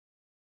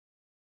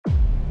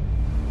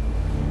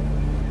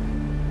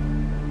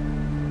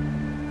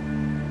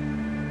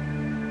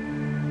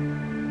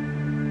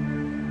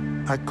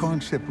I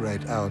can't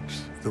separate out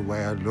the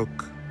way I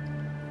look,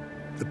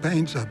 the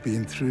pains I've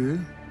been through,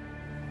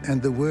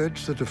 and the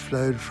words that have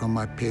flowed from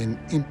my pen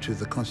into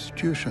the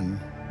Constitution.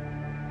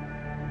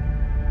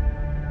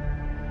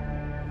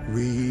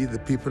 We, the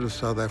people of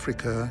South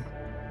Africa,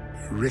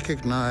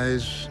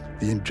 recognize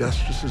the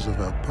injustices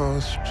of our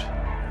past,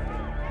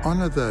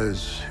 honor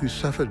those who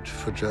suffered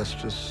for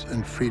justice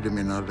and freedom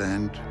in our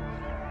land,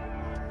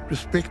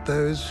 respect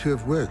those who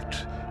have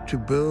worked to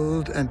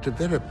build and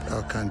develop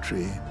our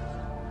country,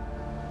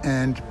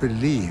 and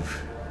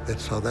believe that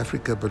South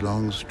Africa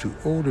belongs to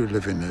all who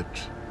live in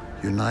it,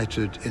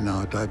 united in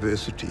our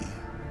diversity.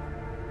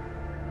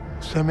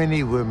 So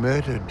many were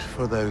murdered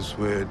for those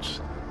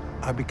words.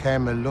 I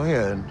became a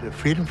lawyer and a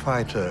freedom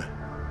fighter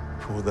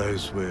for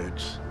those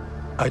words.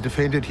 I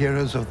defended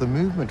heroes of the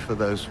movement for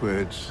those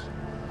words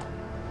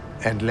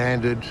and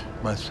landed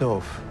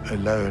myself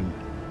alone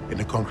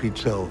in a concrete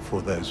cell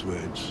for those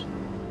words.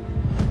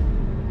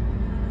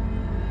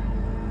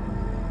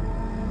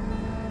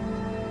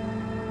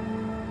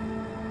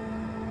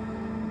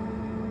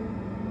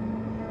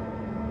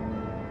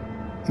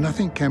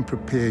 Nothing can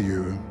prepare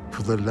you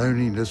for the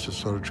loneliness of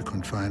solitary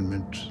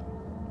confinement.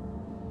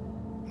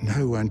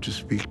 No one to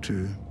speak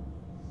to.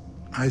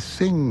 I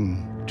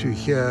sing to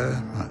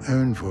hear my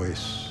own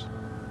voice.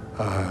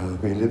 I'll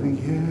be living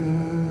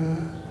here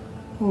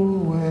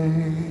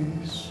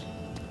always,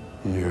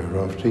 year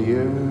after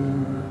year,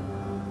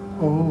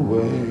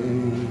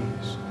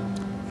 always,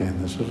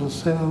 in this little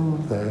cell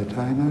that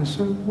I know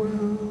so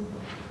well.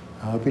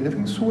 I'll be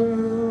living always,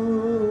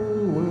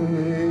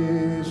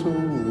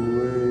 always.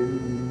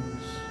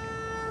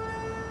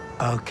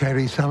 I'll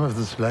carry some of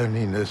this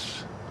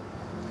loneliness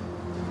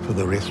for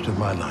the rest of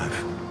my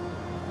life.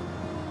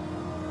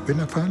 When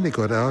I finally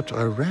got out,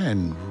 I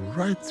ran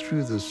right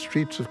through the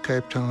streets of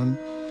Cape Town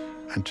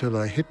until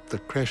I hit the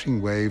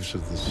crashing waves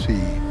of the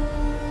sea.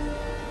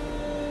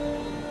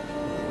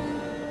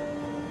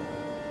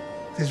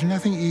 There's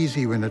nothing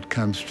easy when it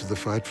comes to the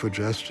fight for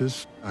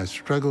justice. I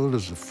struggled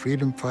as a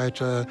freedom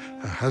fighter,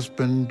 a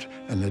husband,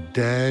 and a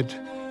dad,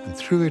 and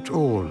through it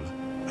all,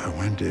 I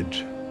wondered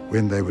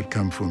when they would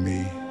come for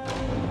me.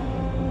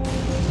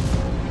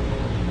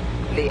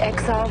 The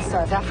exiled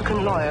South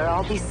African lawyer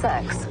Albie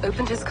Sachs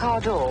opened his car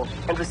door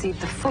and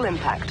received the full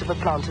impact of a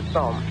planted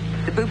bomb.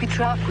 The booby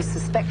trap was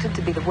suspected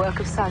to be the work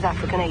of South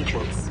African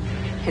agents.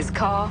 His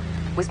car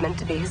was meant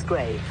to be his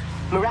grave.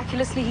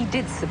 Miraculously, he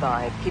did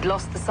survive. He'd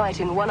lost the sight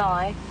in one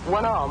eye,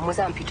 one arm was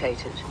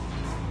amputated.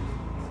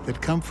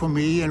 They'd come for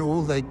me, and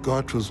all they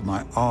got was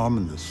my arm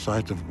and the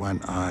sight of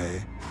one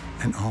eye.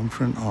 An arm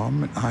for an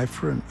arm, an eye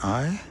for an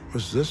eye?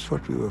 Was this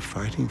what we were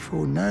fighting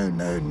for? No,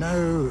 no,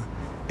 no.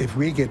 If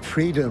we get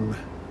freedom,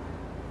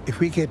 if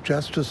we get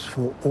justice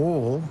for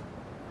all,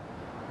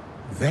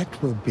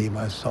 that will be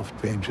my soft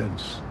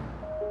vengeance.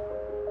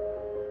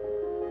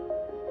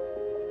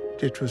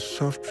 It was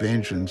soft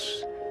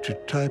vengeance to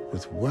type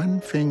with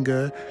one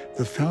finger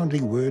the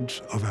founding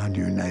words of our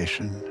new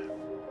nation.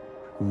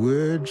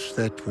 Words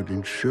that would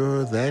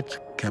ensure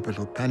that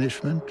capital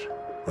punishment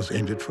was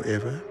ended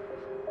forever.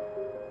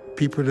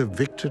 People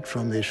evicted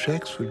from their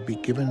shacks would be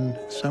given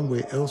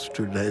somewhere else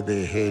to lay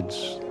their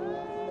heads.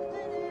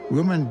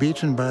 Women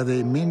beaten by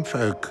their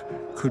menfolk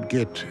could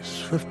get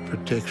swift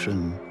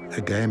protection.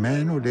 A gay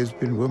man or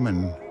lesbian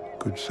woman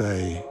could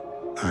say,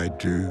 I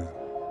do.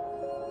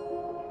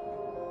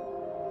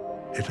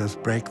 Let us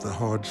break the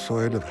hard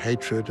soil of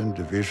hatred and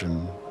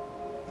division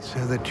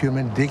so that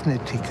human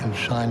dignity can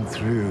shine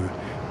through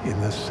in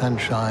the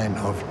sunshine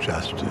of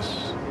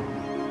justice.